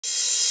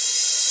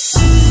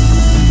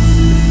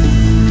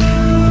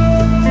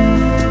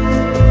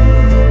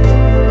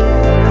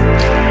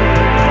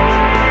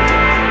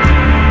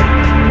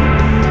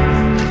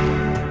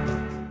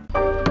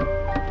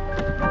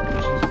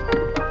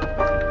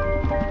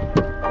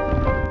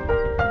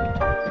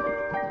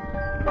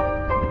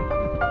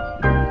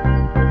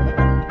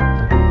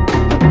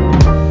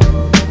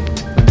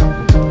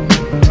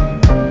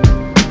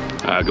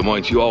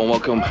morning to you all and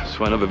welcome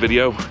to another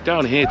video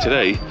down here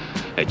today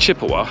at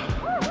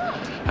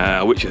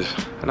Chippawa, which is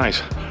a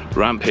nice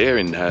ramp here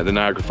in the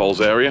Niagara Falls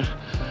area.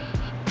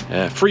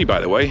 Free, by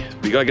the way.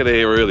 You gotta get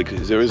here early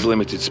because there is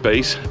limited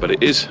space, but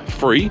it is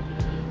free.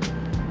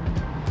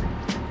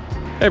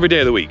 Every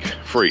day of the week,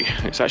 free.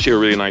 It's actually a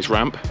really nice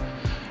ramp.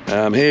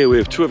 I'm here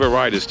with two of our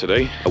riders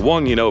today.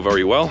 One you know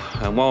very well,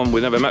 and one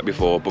we've never met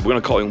before, but we're gonna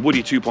call him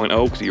Woody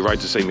 2.0 because he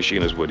rides the same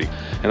machine as Woody.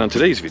 And on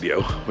today's video,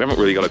 we haven't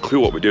really got a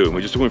clue what we're doing.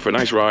 We're just going for a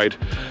nice ride,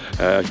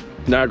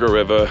 Niagara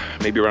River,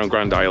 maybe around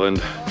Grand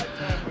Island,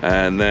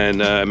 and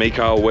then make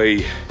our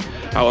way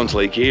out onto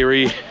Lake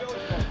Erie,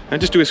 and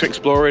just do some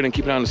exploring and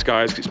keep an eye on the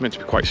skies because it's meant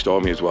to be quite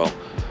stormy as well.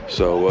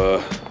 So,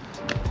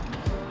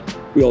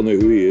 we all know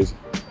who he is.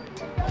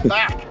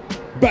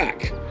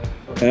 Back!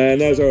 And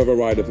there's our other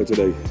rider for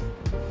today.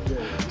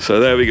 So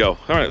there we go. All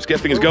right, let's get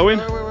things going.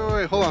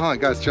 Wait, hold on,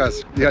 guys,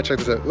 just, yeah, check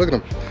this out. Look at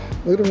him.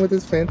 Look at him with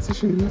his fancy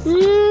shoes.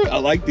 Ooh, I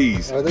like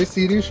these. Are they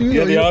Sea-Doo shoes?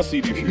 Yeah, they are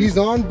Sea-Doo shoes. He's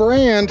on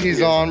brand, he's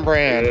on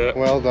brand. Yeah.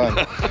 Well done.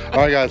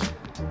 All right, guys,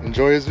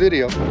 enjoy his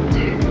video.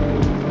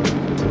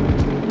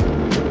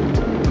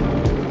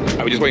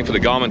 I'm just waiting for the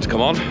garment to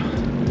come on.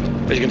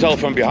 As you can tell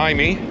from behind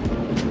me,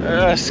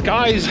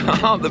 skies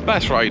aren't the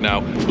best right now.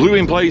 Blue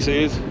in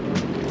places,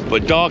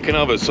 but dark in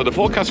others. So the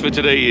forecast for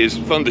today is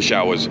thunder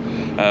showers,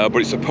 but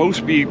it's supposed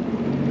to be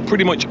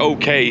pretty much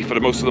okay for the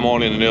most of the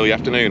morning and early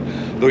afternoon.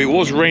 Though it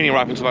was raining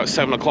right until about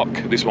 7 o'clock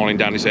this morning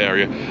down this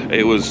area.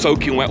 It was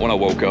soaking wet when I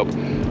woke up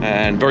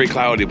and very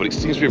cloudy, but it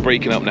seems to be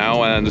breaking up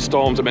now and the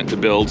storms are meant to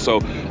build.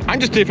 So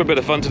I'm just here for a bit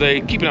of fun today,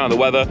 keeping an eye on the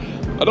weather.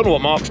 I don't know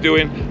what Mark's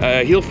doing.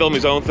 He'll film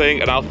his own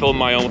thing and I'll film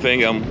my own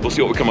thing, and we'll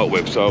see what we come up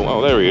with. So,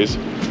 oh, there he is.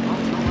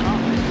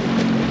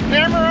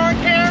 Camera on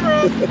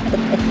camera!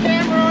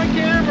 Camera on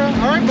camera!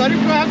 All right, buddy,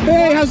 come on.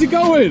 Hey, how's it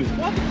going?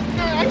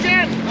 I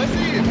can! I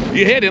see you!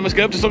 You heard him, let's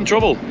get up to some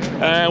trouble.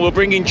 We'll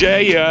bring in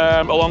Jay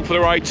along for the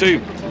ride too.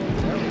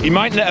 He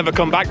might never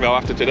come back though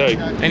after today.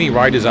 Any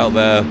riders out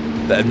there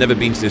that have never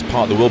been to this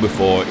part of the world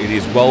before, it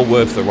is well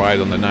worth the ride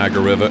on the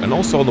Niagara River and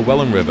also on the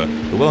Welland River.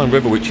 The Welland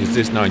River, which is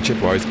this now in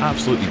Chippawa, is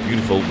absolutely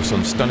beautiful with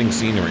some stunning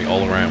scenery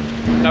all around.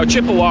 Now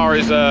Chippawa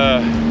is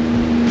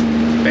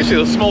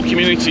basically a small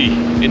community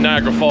in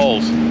Niagara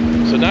Falls.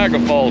 So Niagara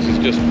Falls is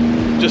just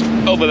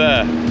over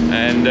there.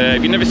 And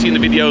if you've never seen the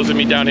videos of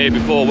me down here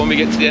before, when we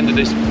get to the end of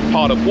this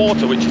part of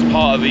water, which is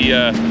part of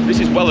the, this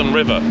is Welland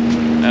River.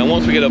 And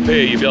once we get up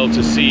here, you'll be able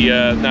to see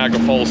Niagara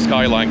Falls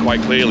skyline quite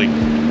clearly.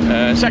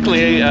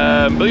 Secondly,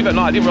 believe it or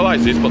not, I didn't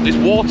realize this, but this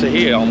water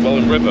here on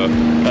Welland River,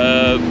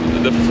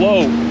 the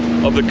flow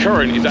of the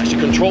current is actually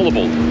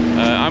controllable.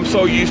 I'm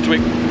so used to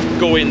it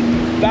going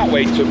that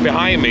way to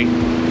behind me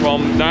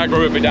from Niagara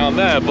River down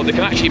there, but they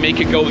can actually make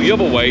it go the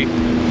other way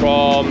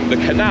from the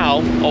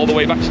canal all the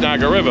way back to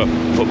Niagara River.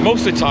 But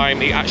most of the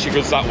time, it actually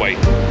goes that way.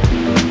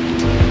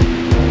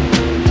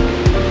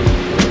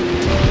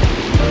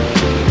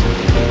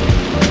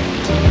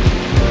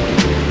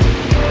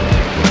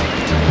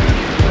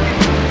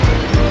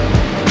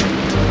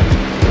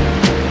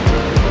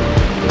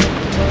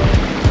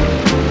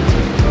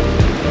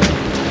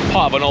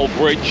 Part of an old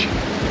bridge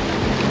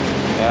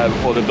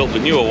before they built the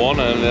newer one,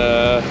 and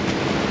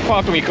quite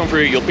often when you come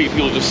through, you'll see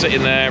people just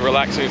sitting there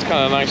relaxing. It's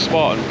kind of a nice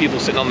spot, and people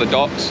sitting on the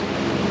docks.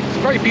 It's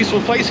a very peaceful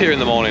place here in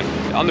the morning.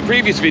 On the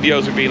previous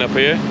videos we've been up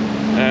here,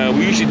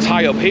 we usually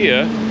tie up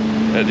here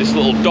at this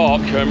little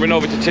dock and run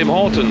over to Tim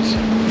Hortons,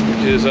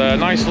 which is a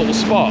nice little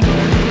spot.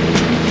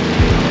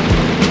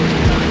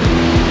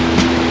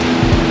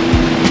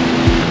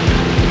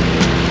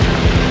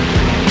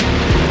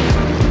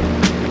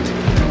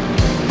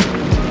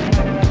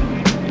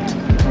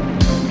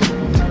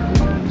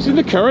 See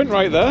the current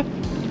right there?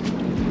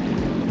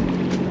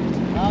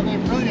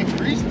 They've really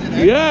increased it,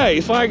 eh? Yeah,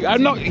 it's like,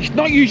 it's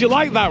not usually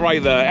like that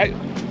right there.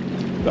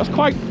 That's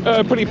quite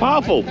pretty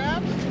powerful.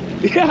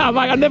 Yeah,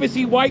 I've never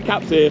seen white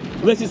caps here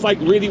unless it's like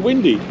really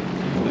windy.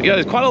 Yeah,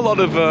 there's quite a lot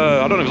of,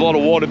 I don't know if there's a lot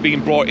of water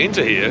being brought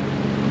into here,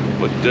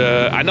 but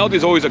I know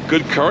there's always a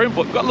good current,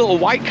 but we've got little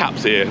white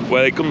caps here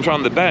where they come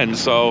around the bend,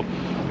 so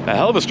a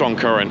hell of a strong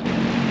current.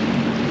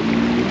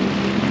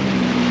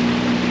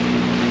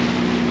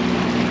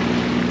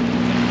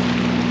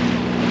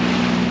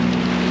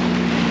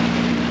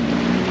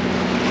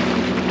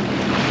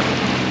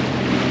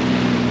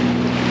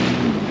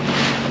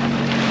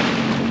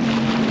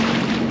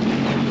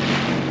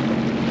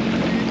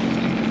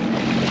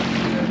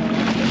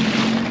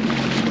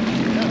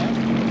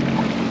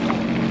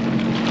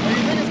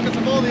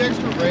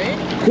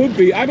 Could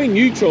be. I'm in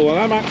neutral and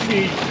I'm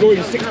actually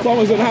going 6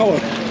 kilometers an hour.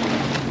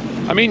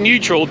 I'm in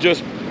neutral,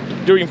 just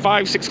doing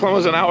 5-6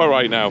 kilometers an hour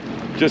right now,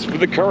 just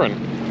with the current.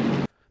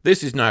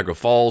 This is Niagara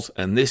Falls,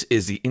 and this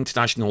is the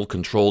International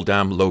Control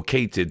Dam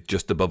located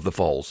just above the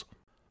falls.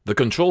 The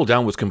control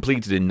dam was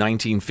completed in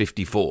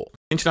 1954.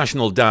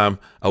 International Dam,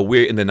 a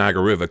weir in the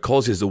Niagara River,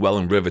 causes the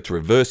Welland River to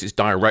reverse its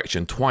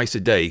direction twice a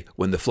day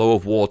when the flow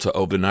of water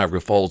over the Niagara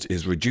Falls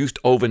is reduced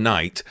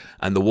overnight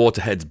and the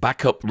water heads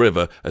back up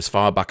river as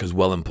far back as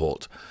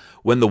Wellandport.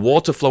 When the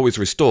water flow is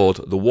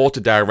restored, the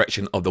water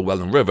direction of the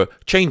Welland River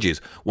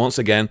changes, once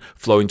again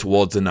flowing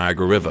towards the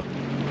Niagara River.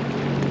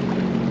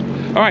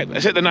 All right,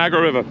 let's hit the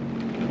Niagara River.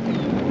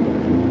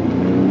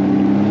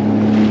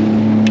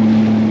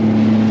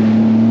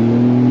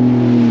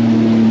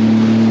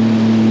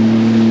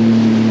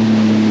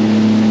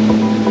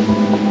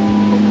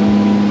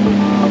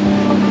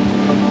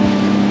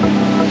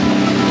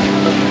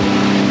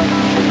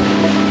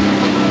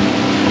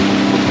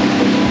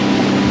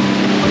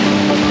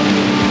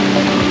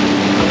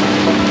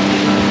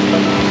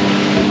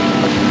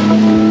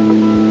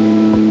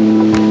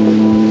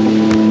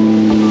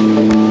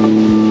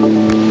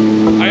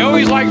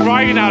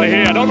 Out of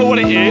here, I don't know what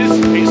it is.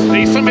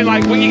 It's something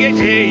like when you get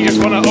to here, you just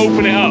want to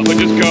open it up and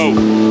just go.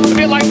 It's a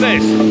bit like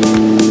this.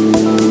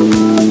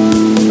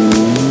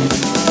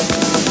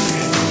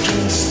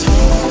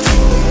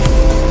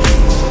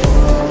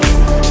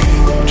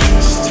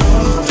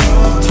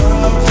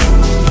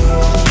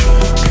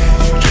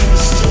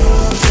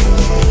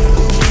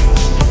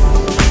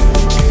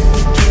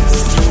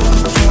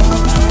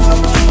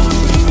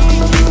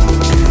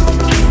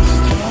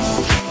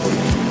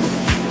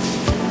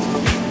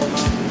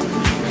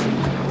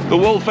 The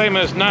world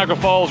famous Niagara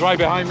Falls right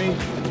behind me.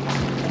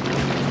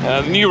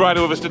 The new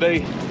rider with us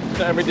today.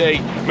 Not every day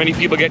many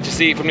people get to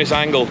see it from this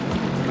angle.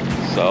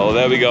 So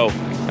there we go.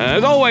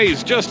 As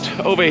always, just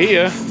over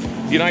here,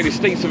 the United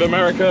States of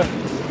America.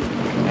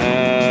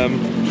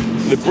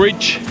 The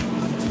bridge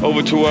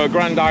over to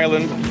Grand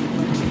Island.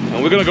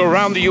 And we're going to go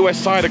around the US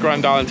side of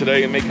Grand Island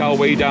today and make our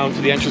way down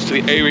to the entrance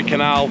to the Erie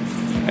Canal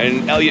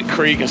and Elliott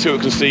Creek and see what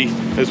we can see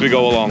as we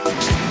go along.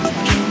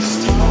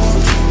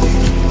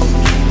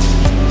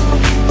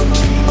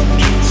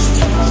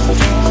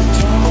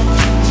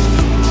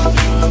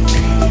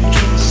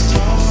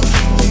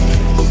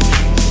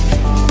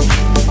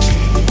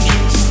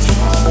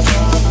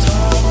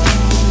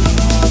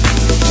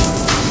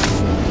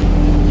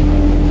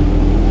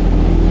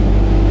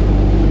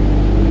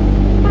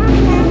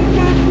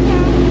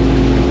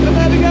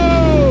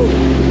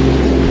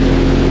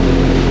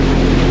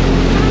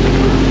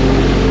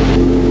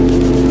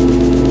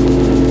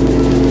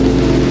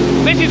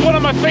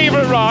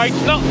 Favorite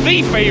rides, not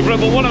the favorite,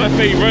 but one of my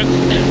favorites.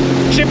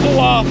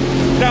 Chippawa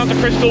down to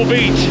Crystal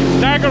Beach,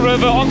 Niagara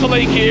River onto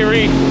Lake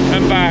Erie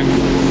and back.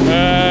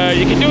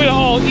 You can do it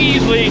all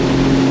easily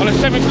on a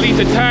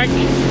 70-litre tank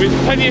with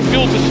plenty of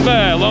fuel to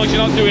spare, as long as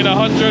you're not doing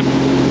 100,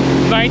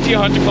 90,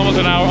 100 kilometers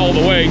an hour all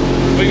the way.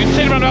 But you can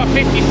sit around about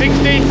 50,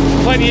 60,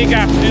 plenty of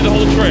gas to do the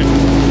whole trip.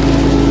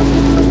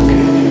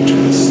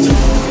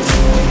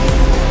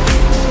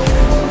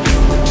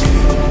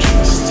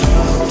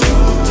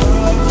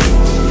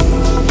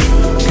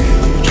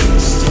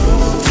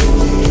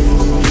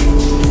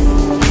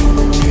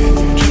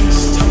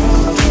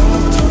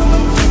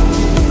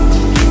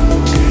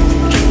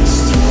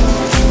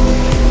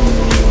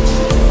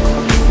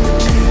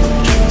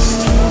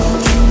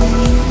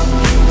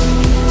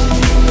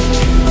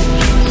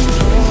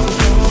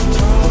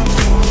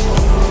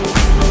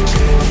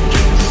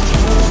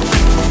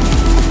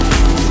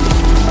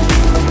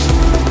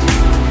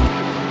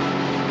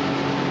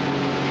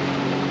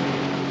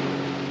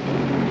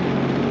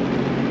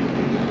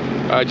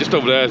 Just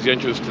over there is the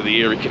entrance to the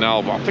Erie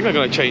Canal, but I think I'm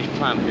going to change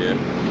plan here.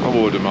 I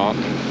would have marked.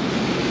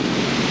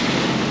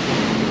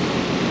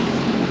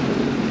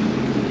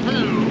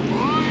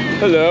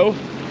 Hello.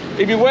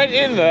 If you went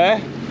in there,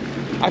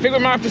 I think we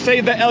might have to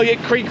save the Elliott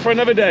Creek for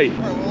another day.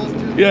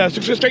 Yeah,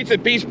 so go straight to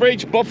the Peace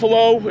Bridge,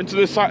 Buffalo, into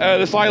the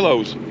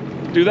silos.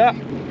 Do that?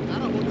 Is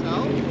that a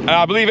hotel?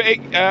 I believe it,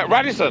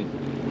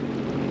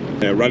 Radisson.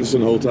 Yeah,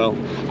 Radisson Hotel.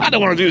 I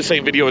don't want to do the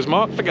same video as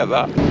Mark, forget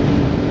that.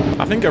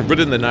 I think I've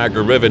ridden the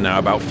Niagara River now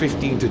about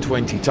 15 to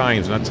 20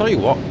 times, and I tell you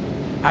what,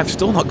 I've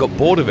still not got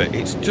bored of it.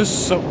 It's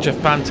just such a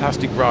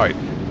fantastic ride.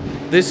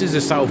 This is the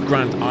South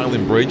Grand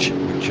Island Bridge,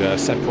 which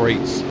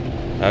separates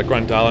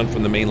Grand Island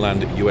from the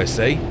mainland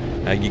USA.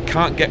 You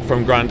can't get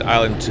from Grand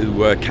Island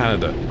to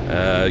Canada.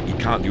 You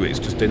can't do it. It's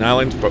just an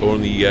island for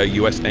only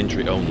US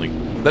entry only.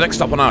 The next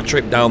stop on our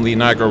trip down the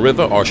Niagara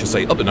River, or I should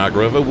say up the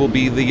Niagara River, will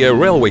be the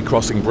railway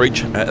crossing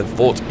bridge at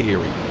Fort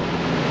Erie.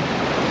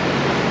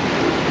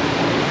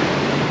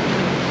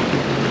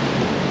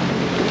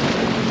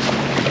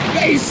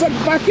 He's sucked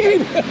back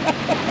in.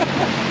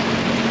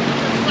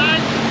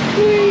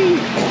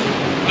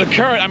 The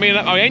current, I mean,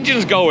 my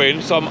engine's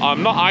going, so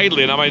I'm not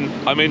idling.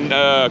 I'm in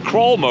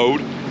crawl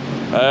mode,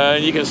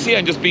 and you can see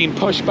I'm just being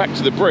pushed back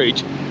to the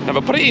bridge. Now,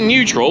 if I put it in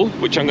neutral,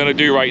 which I'm going to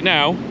do right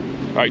now,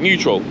 right,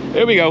 neutral.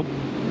 Here we go.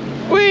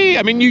 Whee!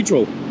 I'm in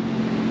neutral.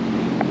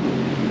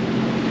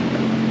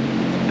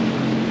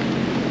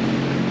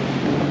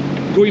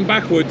 Going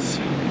backwards.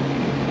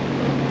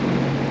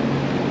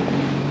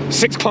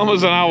 6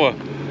 kilometers an hour.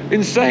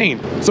 Insane.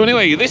 So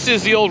anyway, this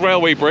is the old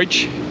railway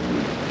bridge.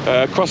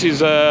 Crosses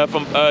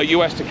from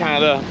US to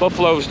Canada.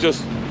 Buffalo's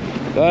just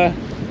there,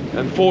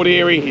 and Fort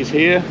Erie is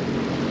here.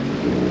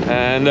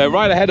 And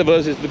right ahead of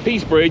us is the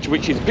Peace Bridge,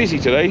 which is busy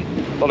today.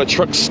 A lot of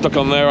trucks stuck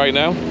on there right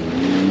now.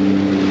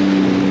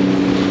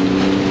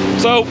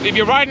 So if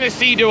you're riding a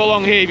Sea-Doo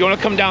along here, if you want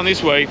to come down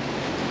this way,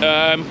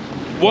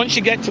 once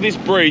you get to this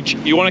bridge,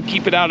 you want to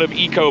keep it out of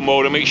eco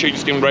mode and make sure you're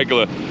just in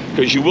regular,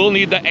 because you will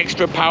need that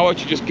extra power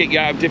to just get you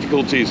out of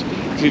difficulties.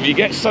 So if you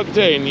get sucked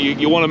in,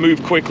 you want to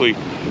move quickly.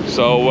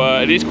 So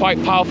it is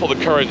quite powerful,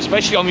 the current,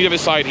 especially on the other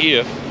side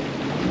here.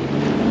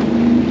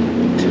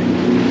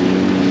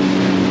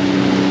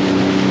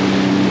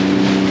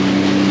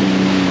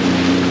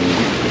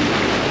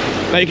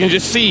 Now you can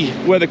just see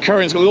where the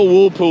current's got little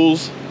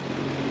whirlpools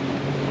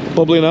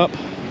bubbling up,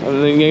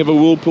 and then you have a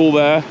whirlpool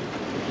there.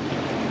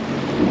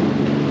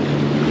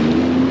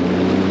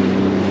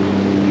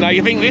 Now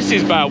you think this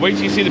is bad, wait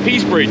till you see the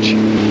Peace Bridge.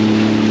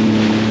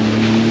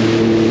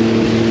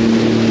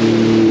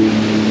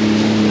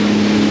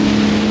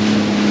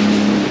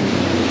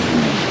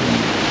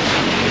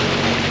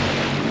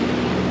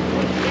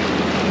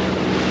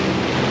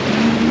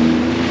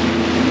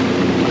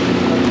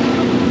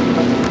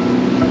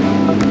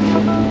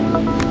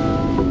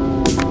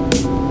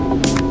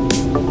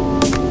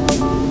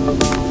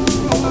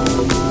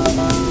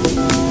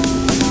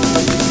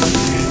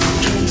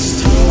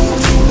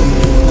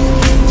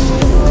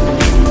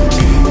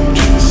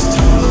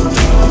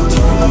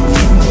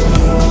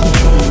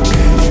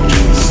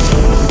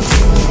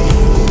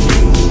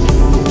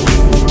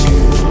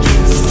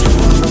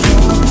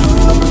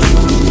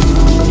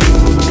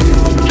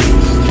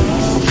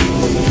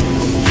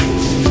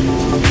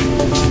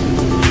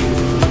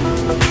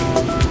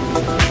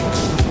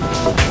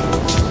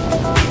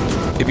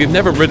 If you've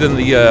never ridden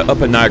the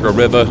upper Niagara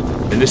River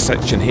in this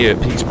section here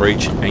at Peace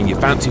Bridge and you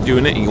fancy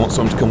doing it and you want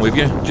someone to come with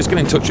you, just get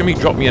in touch with me,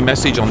 drop me a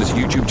message on this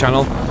YouTube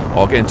channel,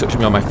 or get in touch with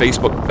me on my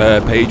Facebook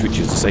page, which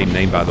is the same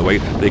name by the way,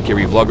 Lake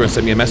Erie Vlogger, and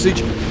send me a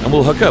message and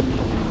we'll hook up.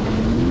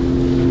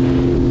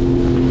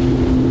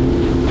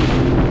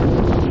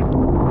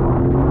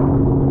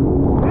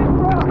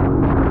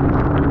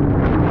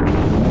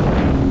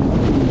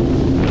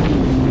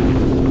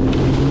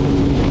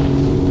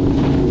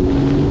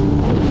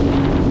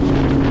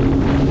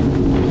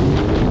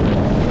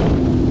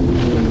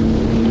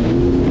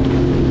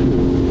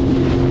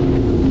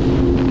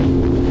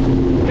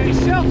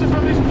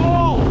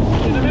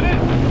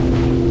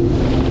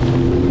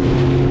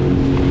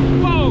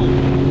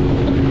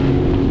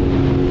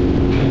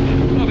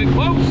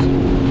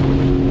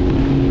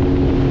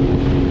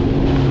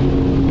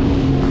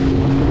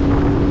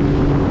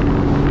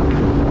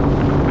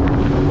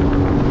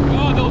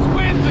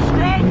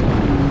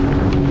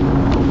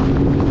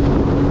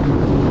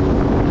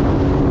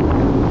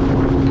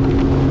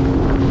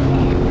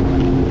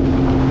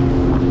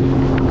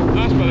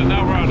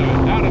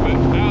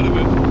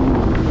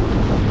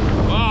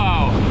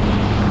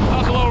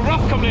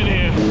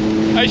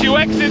 As you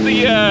exit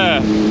the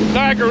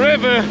Niagara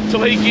River to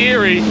Lake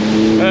Erie,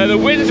 the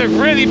winds have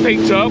really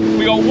picked up.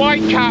 We got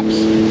white caps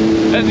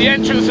at the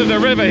entrance of the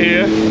river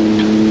here.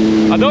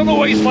 I don't know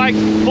what it's like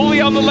fully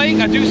on the lake.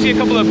 I do see a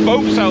couple of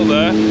boats out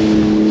there,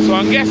 so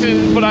I'm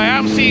guessing, but I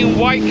am seeing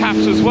white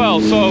caps as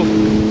well. So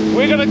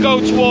we're gonna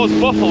go towards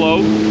Buffalo,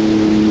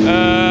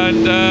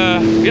 and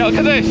yeah, look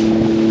at this.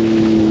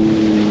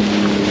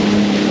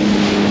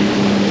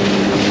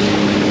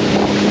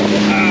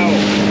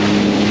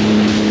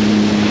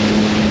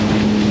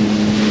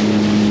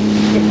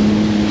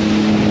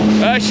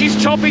 She's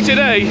choppy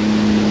today.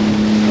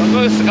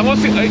 You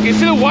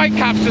see the white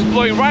caps just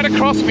blowing right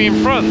across me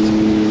in front.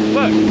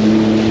 Look.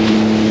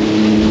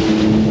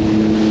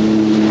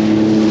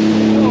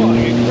 Oh,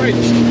 I'm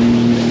drenched.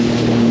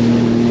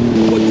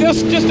 Well,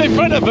 just in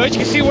front of her, you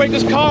can see where it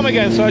goes calm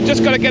again. So I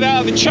just got to get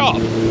out of the chop.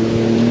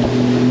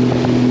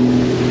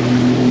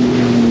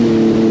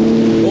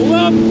 Hold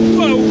up.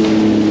 Whoa.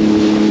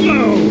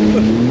 Whoa.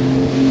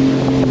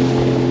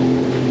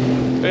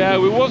 Yeah,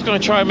 we was going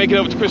to try and make it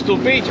over to Crystal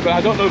Beach, but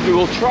I don't know if we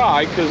will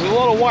try because there's a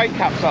lot of white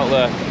caps out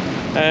there.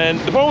 And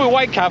the problem with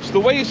white caps, the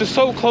waves are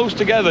so close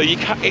together, you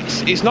can't,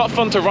 it's not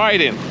fun to ride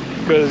in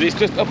because it's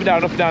just up and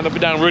down, up and down, up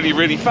and down really,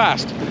 really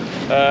fast.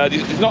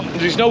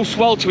 There's no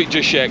swell to it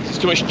just yet, it's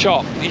too much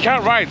chop. You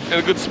can't ride at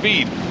a good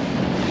speed.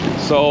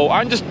 So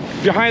I'm just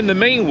behind the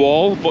main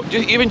wall, but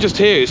even just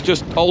here, it's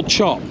just all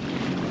chop.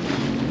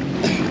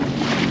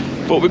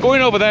 But we're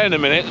going over there in a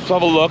minute, so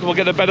have a look and we'll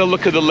get a better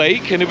look at the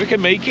lake, and if we can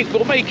make it,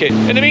 we'll make it.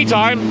 In the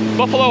meantime,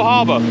 Buffalo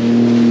Harbor.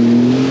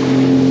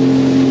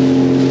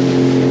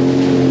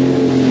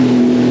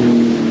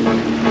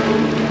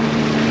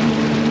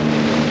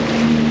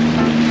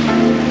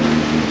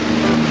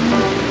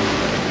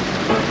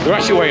 They're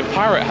actually wearing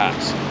pirate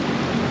hats.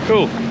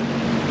 Cool.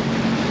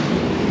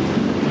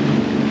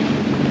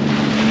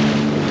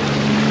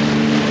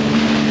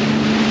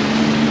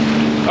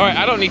 Alright,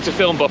 I don't need to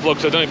film Buffalo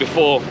because I've done it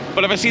before,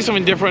 but if I see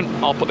something different,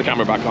 I'll put the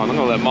camera back on. I'm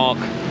going to let Mark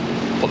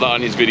put that on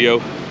his video.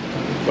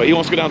 But he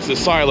wants to go down to the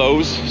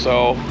silos,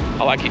 so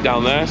I like it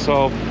down there.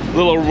 So, a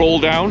little roll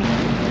down.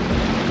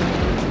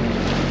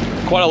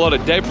 Quite a lot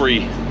of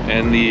debris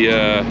in the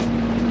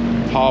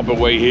harbour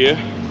way here.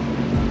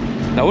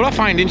 Now, what I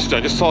find interesting,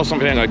 I just saw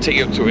something, I'm going to take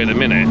you up to it in a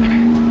minute.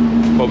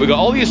 But we've got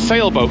all these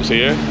sailboats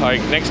here, like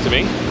next to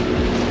me.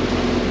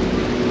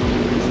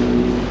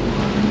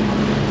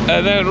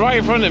 And then right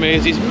in front of me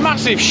is this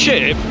massive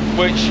ship,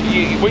 which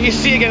when you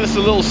see against the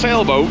little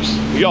sailboats,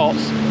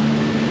 yachts,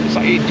 it's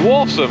like it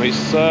dwarfs them.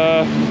 It's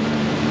a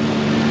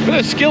bit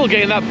of skill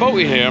getting that boat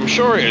in here, I'm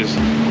sure it is.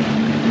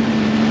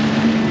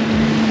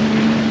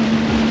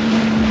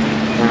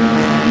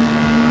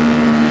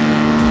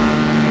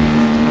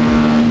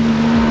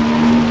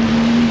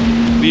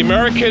 The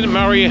American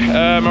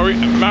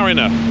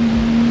Mariner,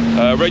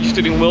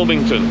 registered in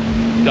Wilmington,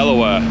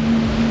 Delaware.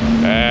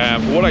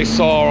 From what I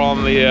saw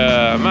on the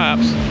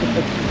maps,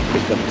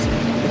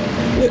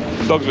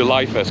 dogs with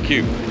life vest,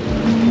 cute.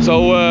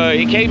 So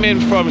he came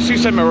in from Sault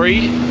Ste.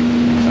 Marie,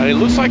 and it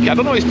looks like, I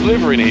don't know what he's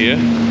delivering here.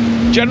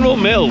 General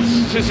Mills.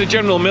 This is a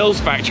General Mills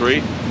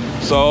factory.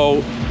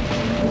 So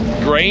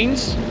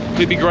grains,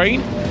 could it be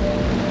grain?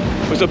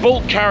 It's a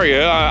bulk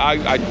carrier.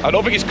 I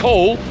don't think it's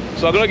coal,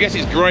 so I'm gonna guess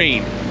it's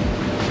grain.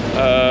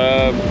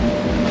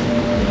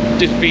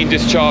 Just being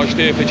discharged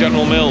here for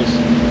General Mills.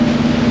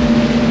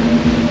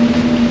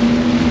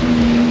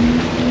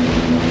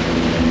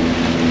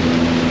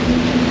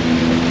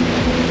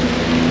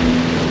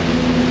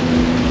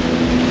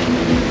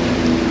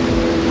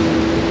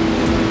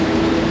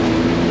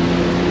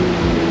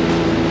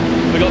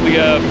 We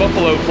got the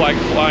buffalo flag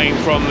flying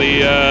from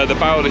the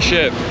bow of the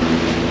ship.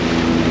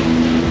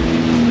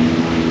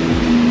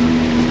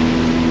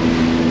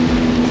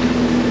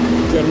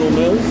 General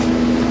Mills.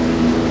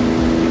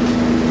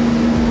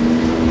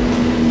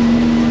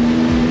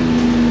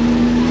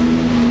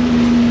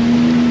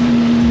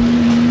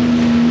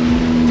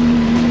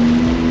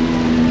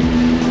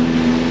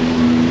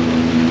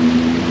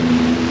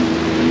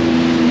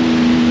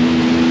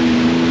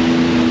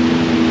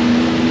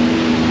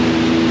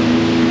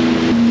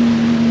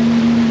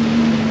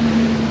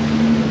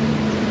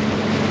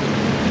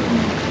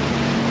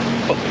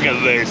 Look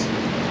at this.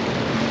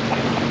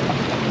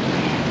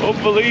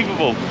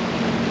 Unbelievable.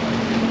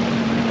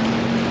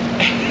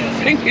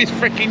 The thing is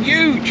freaking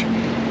huge.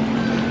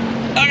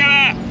 Look at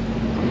that.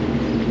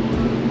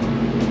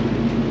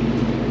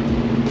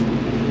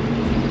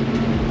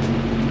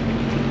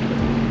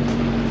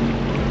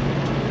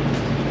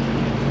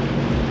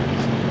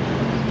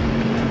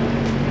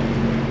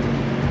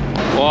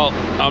 Well,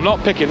 I'm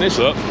not picking this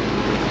up.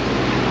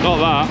 Not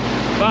that.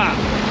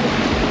 That.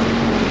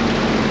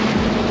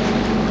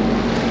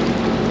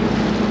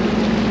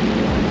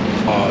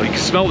 Oh, you can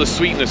smell the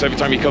sweetness every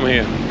time you come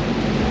here.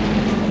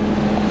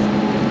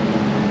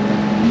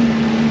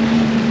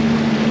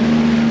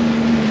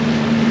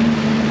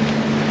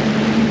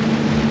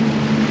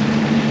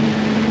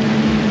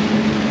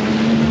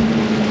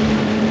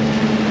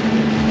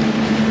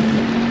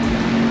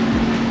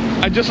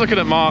 I'm just looking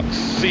at Mark's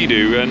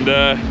Sea-Doo, and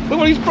look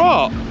what he's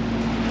brought.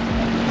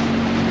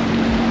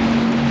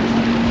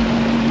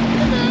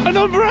 An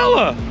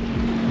umbrella!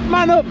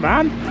 Man up,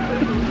 man.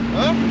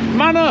 Huh?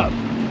 Man up.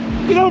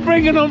 You don't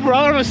bring an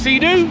umbrella on a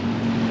Sea-Doo.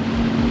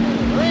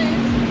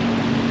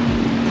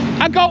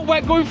 I got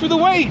wet going through the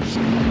waves. If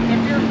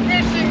you're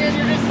fishing and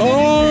you're just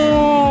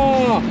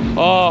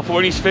Oh, for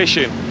when he's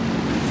fishing.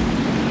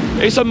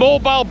 It's a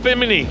mobile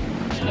bimini.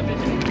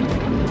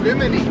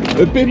 Bimini.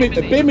 A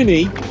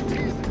bimini?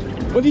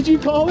 What did you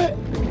call it?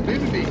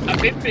 Bimini. A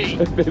bimbi.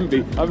 A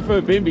bimbi. I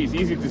prefer bimbi, it's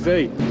easy to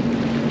say.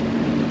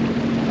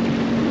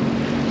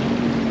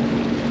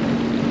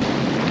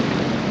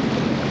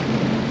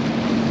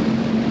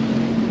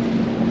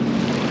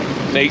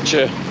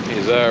 Nature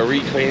is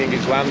reclaiming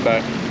its land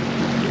back.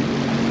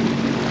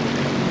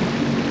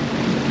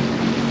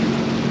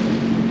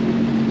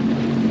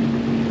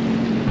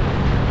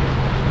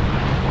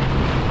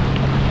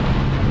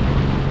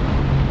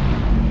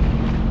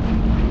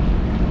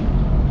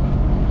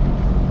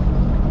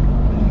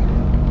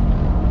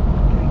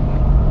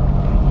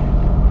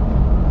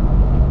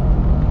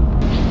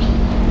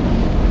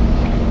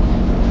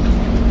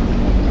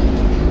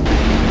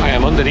 I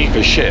am underneath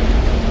a ship.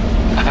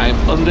 I'm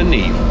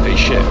underneath a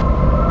ship.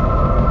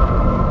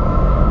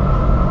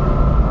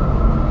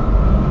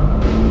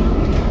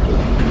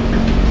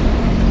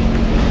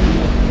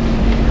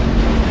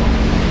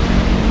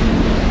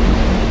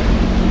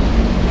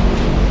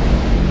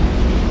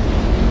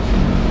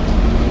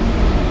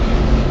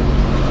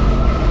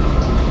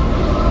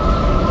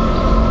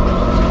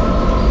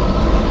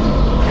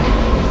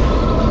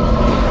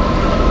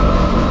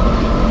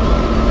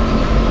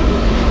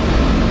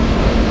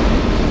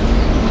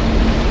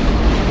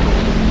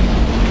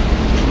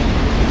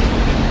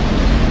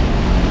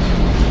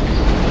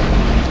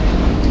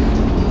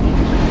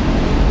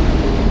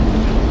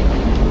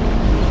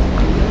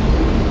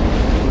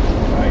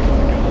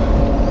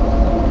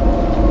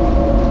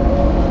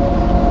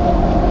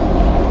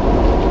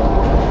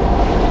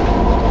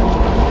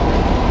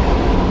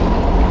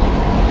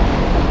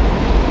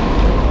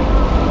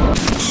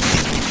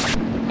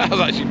 That was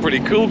actually pretty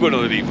cool going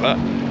underneath that.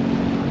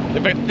 I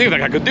didn't think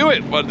I could do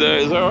it, but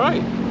it's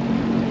alright.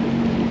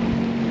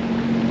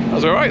 That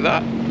was alright,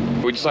 that.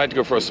 We decided to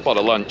go for a spot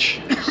of lunch.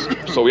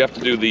 So we have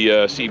to do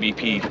the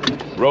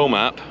CBP Roam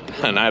app,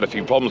 and I had a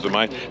few problems with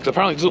mine, because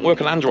apparently it doesn't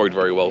work on Android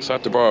very well, so I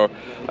had to borrow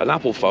an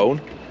Apple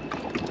phone.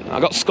 I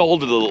got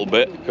scolded a little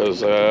bit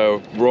because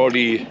we're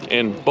already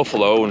in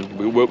Buffalo and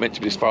we weren't meant to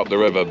be this far up the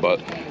river,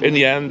 but in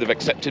the end they've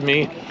accepted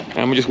me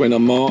and we're just waiting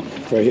on Mark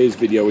for his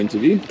video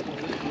interview.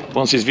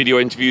 Once his video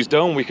interview's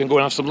done, we can go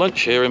and have some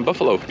lunch here in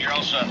Buffalo. You're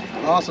all set.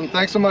 Awesome.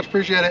 Thanks so much.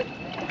 Appreciate it.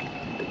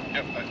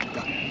 Yep.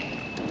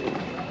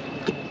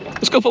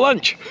 Let's go for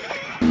lunch.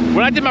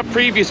 When I did my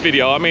previous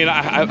video, I mean,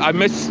 I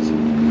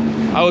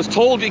was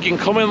told you can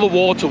come in the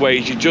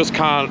waterways, you just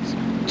can't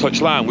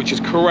touch land, which is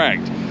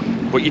correct,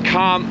 but you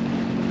can't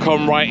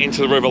come right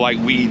into the river like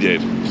we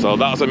did. So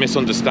that was a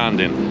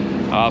misunderstanding.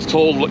 I was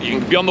told, look, you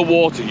can be on the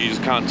water, you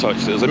just can't touch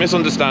it. It was a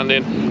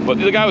misunderstanding, but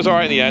the guy was all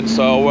right in the end.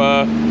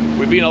 So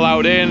we've been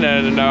allowed in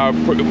and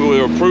we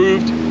were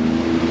approved.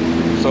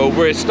 So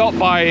we're stopped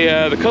by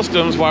the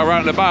customs while we're out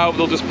and about.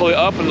 They'll just pull it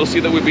up and they'll see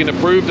that we've been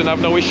approved and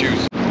have no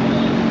issues.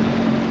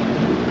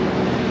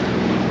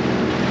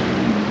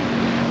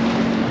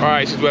 All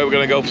right, this is where we're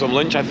gonna go for some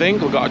lunch, I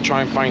think. We've got to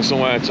try and find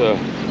somewhere to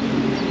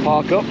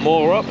park up,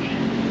 moor up.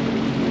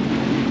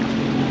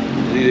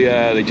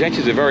 The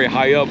jetties are very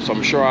high up, so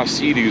I'm sure our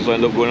sea-doos will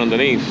end up going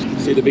underneath.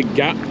 See the big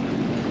gap?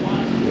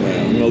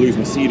 Yeah, I'm gonna lose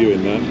my sea-doo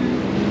in there.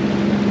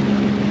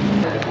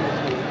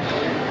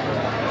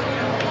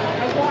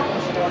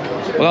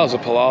 Well, that was a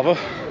palaver.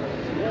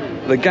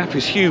 The gap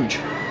is huge.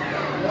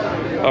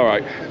 All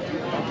right,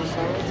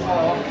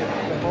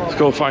 let's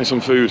go find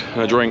some food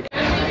and a drink.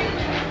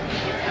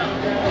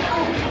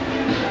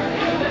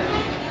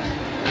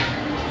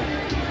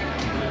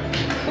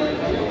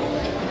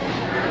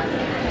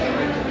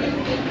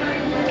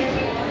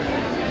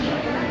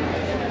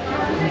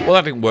 Well,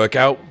 that didn't work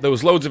out. There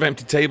was loads of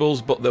empty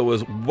tables, but there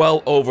was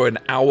well over an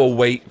hour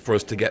wait for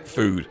us to get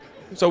food.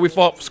 So we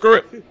thought, screw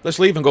it, let's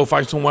leave and go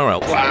find somewhere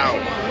else. Wow.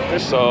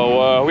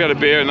 So we had a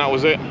beer and that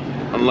was it,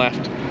 and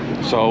left.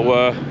 So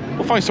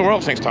we'll find somewhere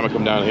else next time I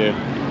come down here.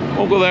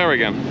 We'll go there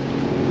again.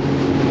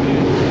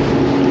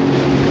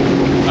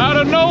 Out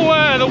of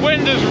nowhere, the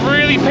wind has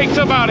really picked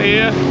up out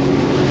here.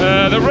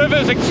 The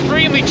river's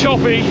extremely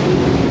choppy.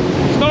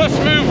 It's not a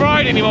smooth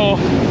ride anymore.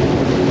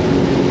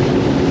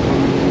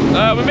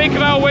 We're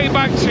making our way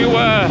back to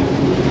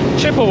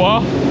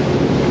Chippawa,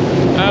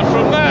 and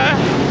from there,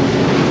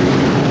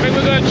 I think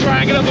we're going to try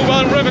and get up the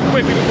Welland River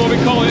quickly before we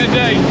call it a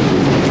day.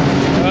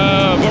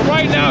 But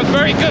right now, it's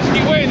very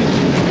gusty winds.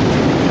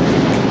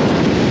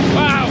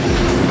 Wow!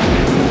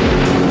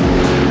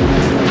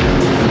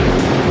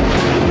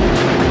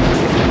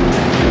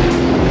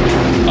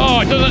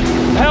 Oh, it doesn't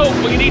help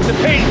when you need to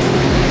pee.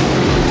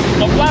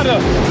 A bladder.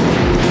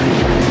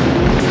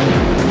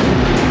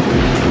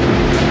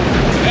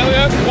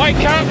 White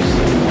caps.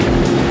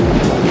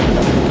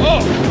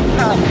 Oh.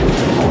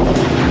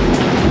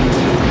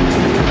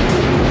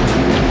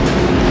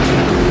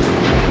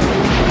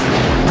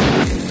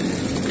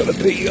 Gotta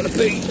pee, gotta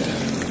pee.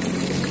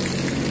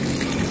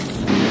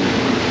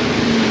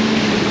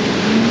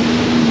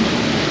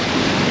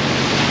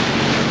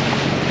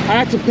 I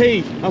had to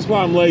pee, that's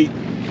why I'm late.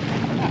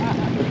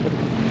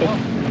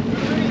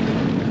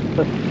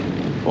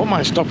 Won't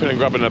mind stopping and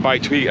grabbing a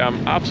bite to eat.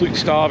 I'm absolutely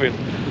starving.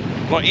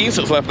 Not eaten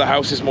since I left the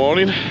house this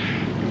morning.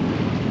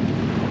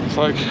 It's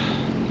like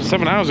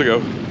 7 hours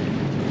ago.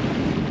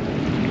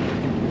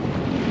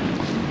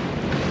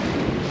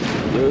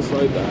 Just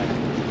like that.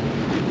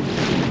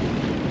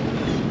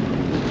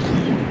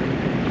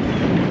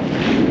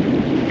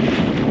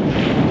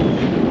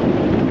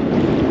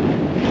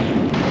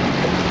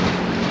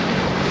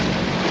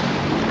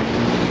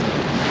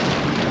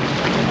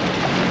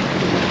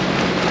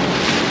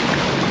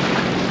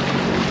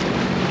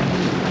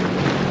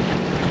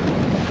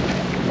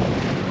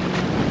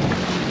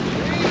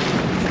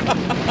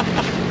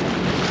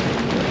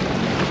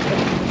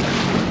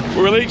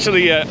 We're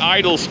literally at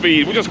idle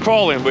speed. We're just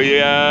crawling. We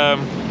 8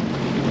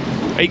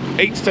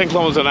 to 10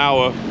 kilometers an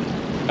hour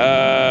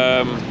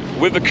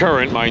with the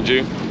current, mind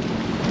you,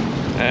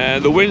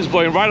 and the wind's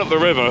blowing right up the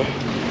river.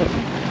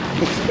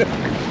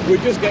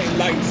 We're just getting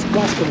like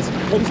splashed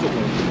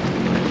constantly.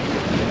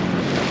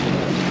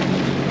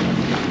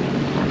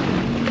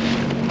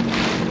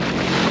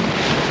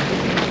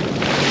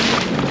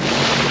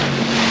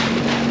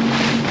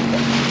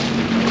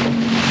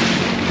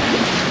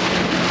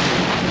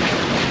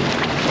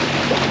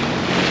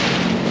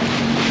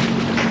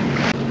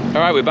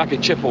 Alright, we're back at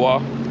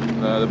Chippawa,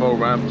 the boat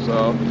ramp,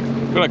 so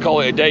we're going to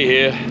call it a day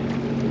here.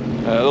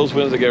 Those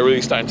winds are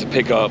really starting to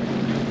pick up.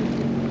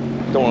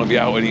 Don't want to be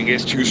out when it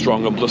gets too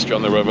strong and blustery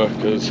on the river,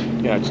 because,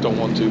 yeah, I just don't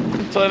want to.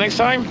 Until the next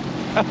time,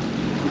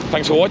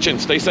 thanks for watching,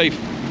 stay safe.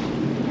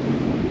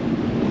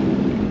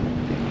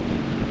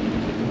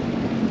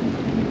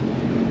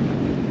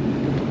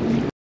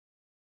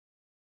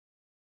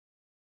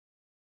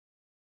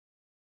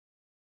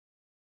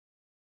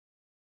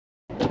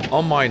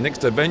 On my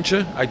next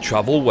adventure, I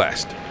travel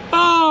west.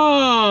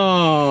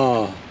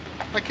 Ah!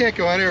 I can't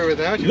go anywhere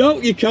without you. No,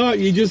 you can't.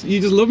 You just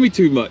love me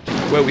too much.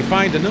 Where we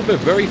find another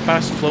very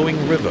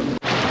fast-flowing river.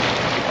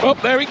 Oh,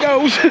 there he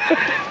goes.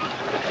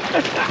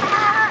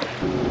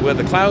 Where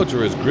the clouds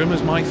are as grim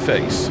as my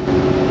face.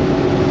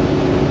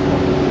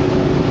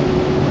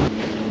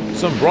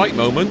 Some bright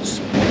moments,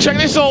 Check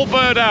this old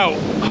bird out.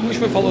 which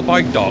were followed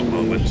by dark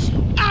moments.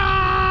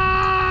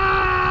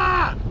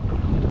 Ah!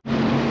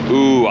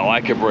 Ooh, I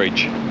like a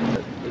bridge.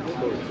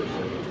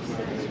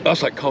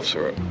 That's like cough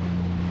syrup.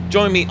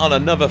 Join me on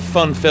another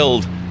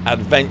fun-filled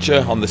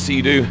adventure on the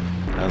Sea-Doo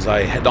as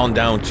I head on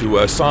down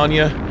to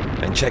Sarnia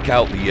and check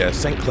out the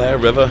St. Clair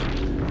River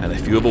and a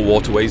few other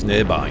waterways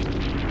nearby.